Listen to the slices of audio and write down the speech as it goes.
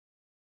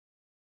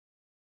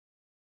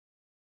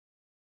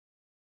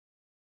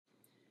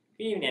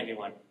Good evening,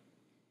 everyone.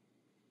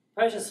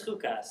 Parshas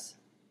Chukas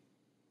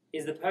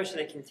is the parsha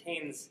that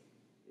contains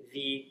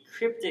the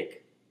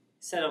cryptic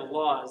set of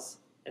laws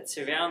that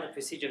surround the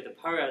procedure of the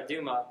Parah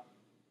Aduma,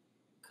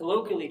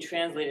 colloquially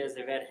translated as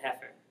the red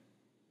heifer.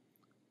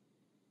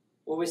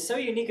 What was so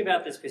unique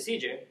about this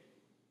procedure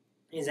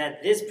is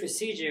that this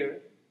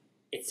procedure,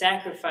 its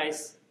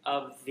sacrifice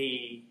of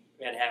the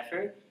red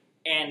heifer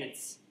and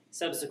its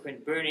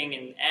subsequent burning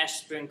and ash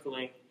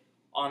sprinkling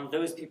on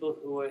those people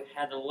who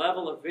had a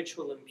level of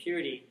ritual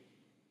impurity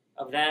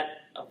of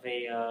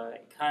a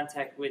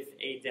contact with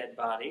a dead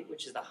body,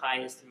 which is the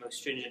highest and most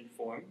stringent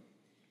form,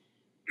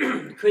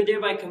 could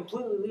thereby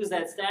completely lose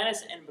that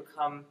status and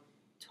become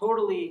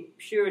totally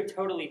pure,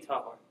 totally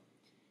tahor.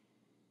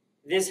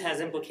 This has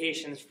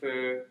implications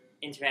for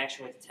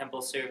interaction with the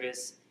temple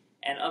service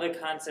and other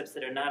concepts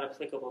that are not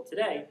applicable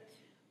today,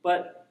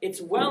 but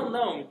it's well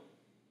known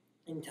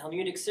in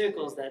Talmudic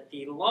circles that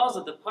the laws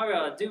of the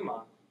Parah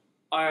Aduma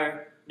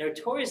are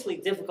notoriously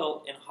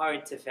difficult and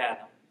hard to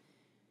fathom.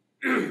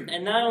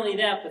 And not only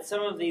that, but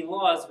some of the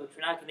laws, which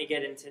we're not going to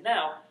get into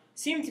now,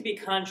 seem to be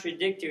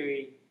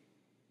contradictory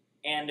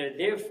and are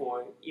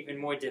therefore even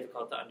more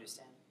difficult to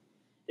understand.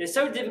 They're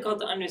so difficult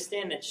to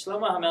understand that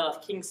Shlomo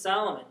HaMelech, King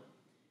Solomon,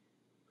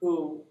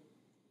 who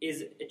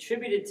is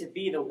attributed to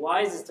be the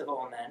wisest of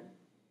all men,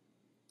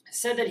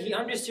 said that he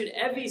understood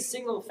every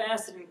single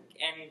facet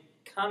and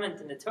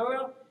comment in the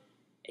Torah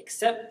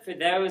except for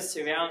those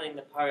surrounding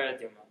the Parah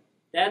Aduma.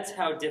 That's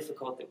how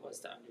difficult it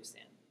was to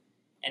understand,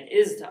 and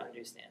is to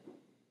understand.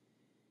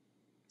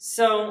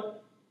 So,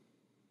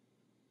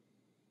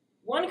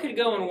 one could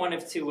go in one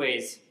of two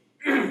ways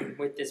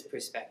with this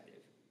perspective.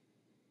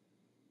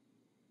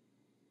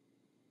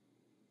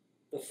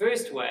 The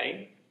first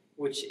way,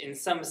 which in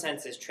some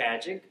sense is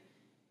tragic,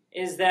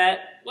 is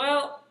that,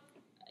 well,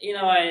 you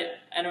know, I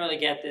don't really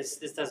get this.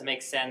 This doesn't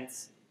make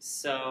sense.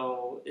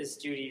 So this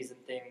Judaism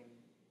thing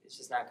is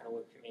just not going to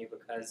work for me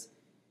because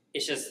it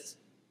just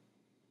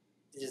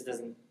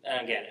doesn't, I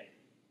don't get it.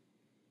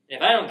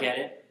 And if I don't get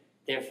it,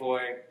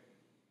 therefore,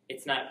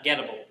 it's not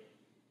gettable.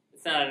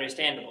 It's not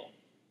understandable.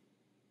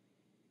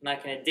 I'm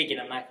not going to dig it.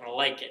 I'm not going to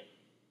like it.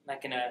 I'm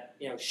not going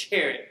to,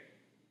 share it.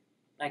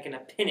 I'm not going to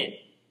pin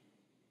it.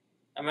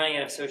 I'm running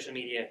out of social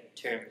media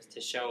terms to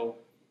show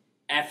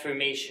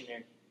affirmation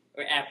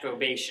or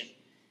approbation.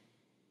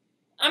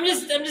 I'm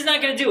just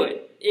not going to do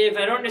it. If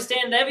I don't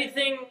understand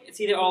everything, it's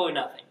either all or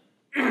nothing.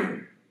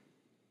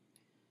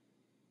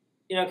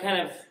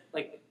 Kind of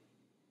like,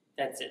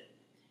 that's it.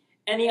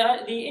 And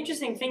the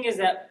interesting thing is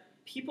that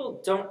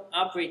people don't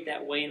operate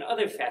that way in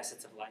other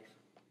facets of life.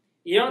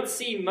 You don't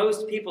see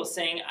most people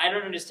saying, I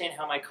don't understand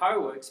how my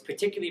car works,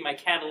 particularly my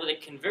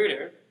catalytic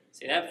converter.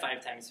 Say that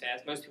 5 times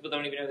fast. Most people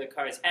don't even know their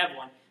cars have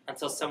one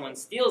until someone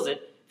steals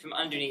it from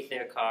underneath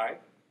their car.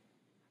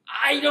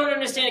 I don't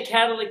understand a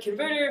catalytic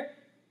converter,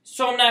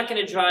 so I'm not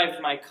going to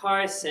drive my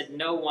car, said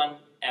no one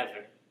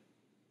ever.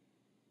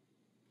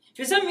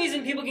 For some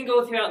reason, people can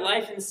go throughout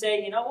life and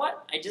say, you know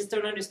what, I just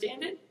don't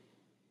understand it,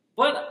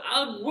 but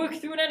I'll work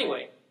through it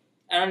anyway.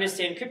 I don't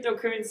understand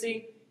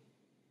cryptocurrency,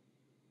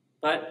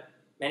 but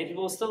many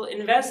people will still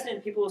invest in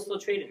it, people will still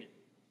trade in it.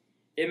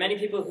 There are many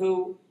people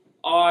who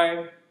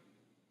are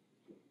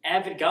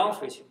avid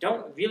golfers who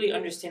don't really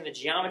understand the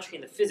geometry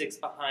and the physics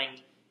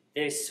behind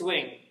their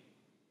swing,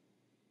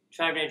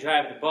 trying to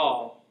drive the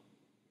ball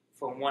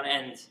from one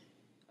end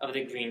of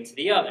the green to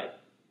the other.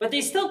 But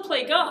they still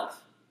play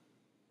golf.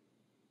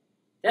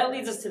 That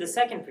leads us to the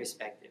second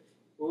perspective,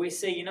 where we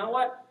say, you know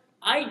what?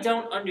 I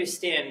don't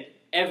understand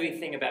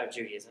everything about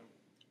Judaism.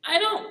 I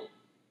don't.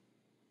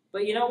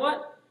 But you know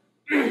what?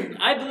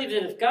 I believe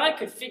that if God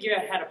could figure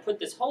out how to put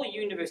this whole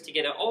universe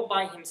together all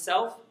by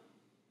himself,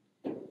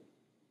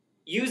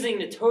 using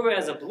the Torah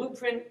as a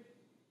blueprint,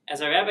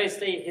 as our rabbis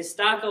say,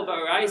 histakel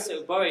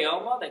ba'araisa u'bari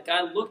alma, that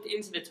God looked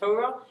into the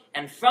Torah,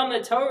 and from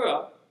the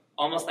Torah,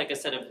 almost like a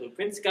set of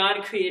blueprints,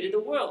 God created the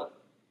world.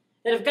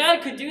 That if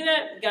God could do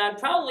that, God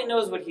probably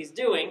knows what he's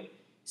doing,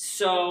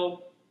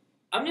 so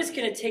I'm just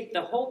going to take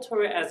the whole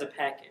Torah as a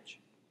package.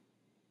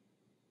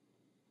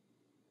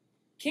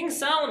 King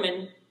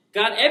Solomon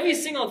got every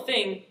single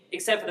thing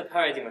except for the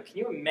Parah Aduma. Can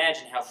you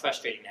imagine how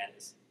frustrating that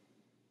is?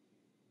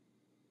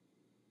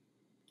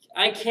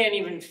 I can't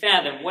even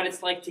fathom what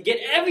it's like to get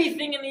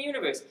everything in the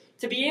universe.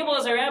 To be able,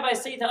 as our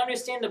rabbis say, to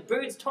understand the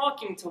birds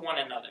talking to one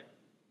another.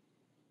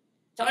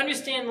 To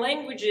understand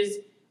languages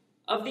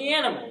of the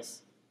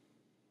animals.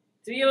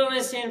 To be able to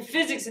understand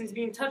physics and to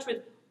be in touch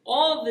with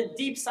all the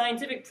deep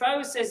scientific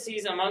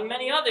processes, among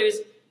many others,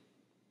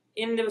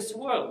 in this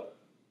world.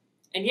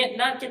 And yet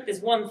not get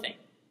this one thing.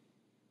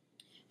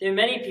 There are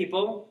many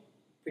people,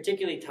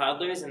 particularly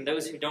toddlers and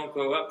those who don't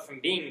grow up from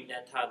being in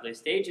that toddler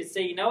stage, that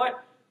say, you know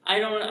what? I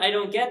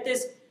don't get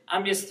this,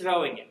 I'm just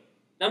throwing it.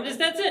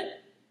 That's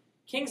it.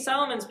 King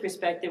Solomon's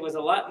perspective was a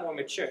lot more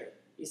mature.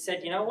 He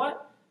said, you know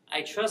what?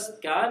 I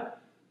trust God.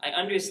 I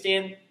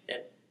understand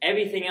that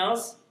everything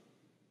else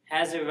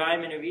has a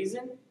rhyme and a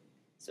reason.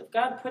 So if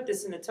God put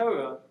this in the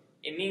Torah,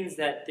 it means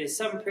that there's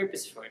some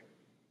purpose for it.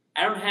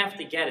 I don't have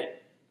to get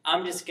it.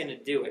 I'm just going to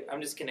do it.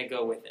 I'm just going to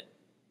go with it.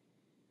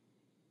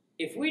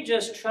 if we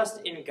just trust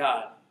in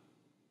God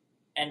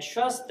and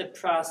trust the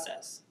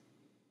process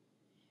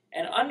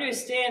and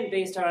understand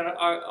based on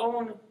our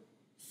own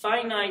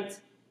finite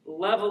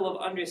level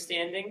of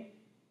understanding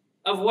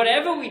of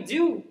whatever we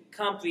do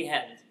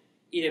comprehend,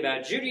 either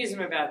about Judaism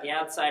or about the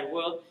outside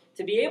world,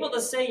 to be able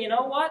to say, you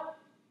know what?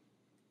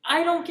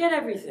 I don't get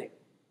everything.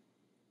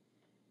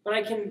 But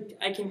I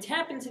can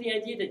tap into the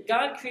idea that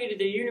God created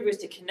the universe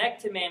to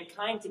connect to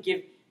mankind, to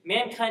give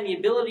mankind the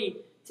ability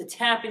to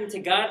tap into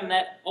God and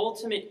that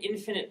ultimate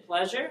infinite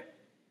pleasure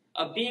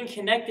of being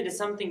connected to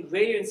something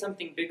greater and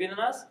something bigger than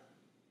us.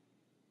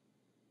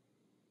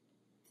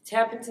 To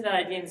tap into that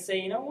idea and say,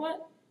 you know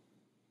what?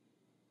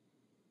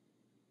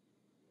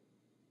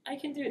 I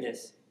can do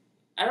this.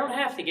 I don't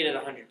have to get it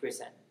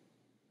 100%.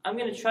 I'm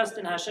going to trust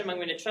in Hashem, I'm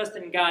going to trust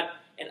in God,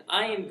 and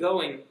I am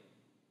going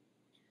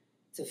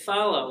to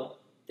follow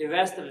the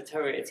rest of the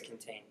Torah it's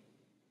contained.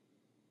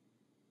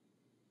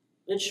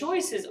 The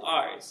choice is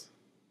ours.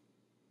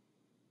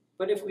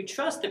 But if we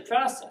trust the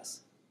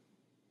process,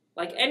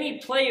 like any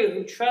player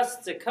who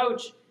trusts a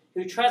coach,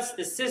 who trusts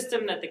the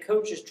system that the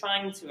coach is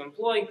trying to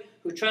employ,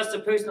 who trusts a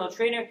personal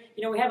trainer,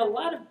 we have a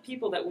lot of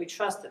people that we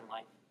trust in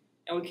life.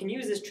 And we can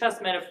use this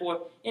trust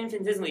metaphor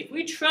infinitesimally. If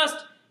we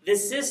trust the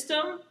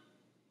system,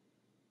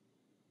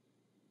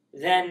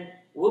 then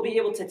we'll be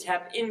able to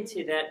tap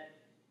into that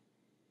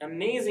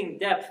amazing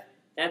depth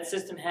that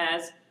system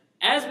has,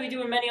 as we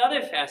do in many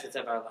other facets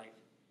of our life,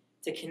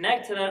 to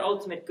connect to that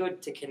ultimate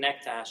good, to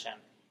connect to Hashem.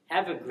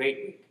 Have a great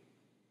week.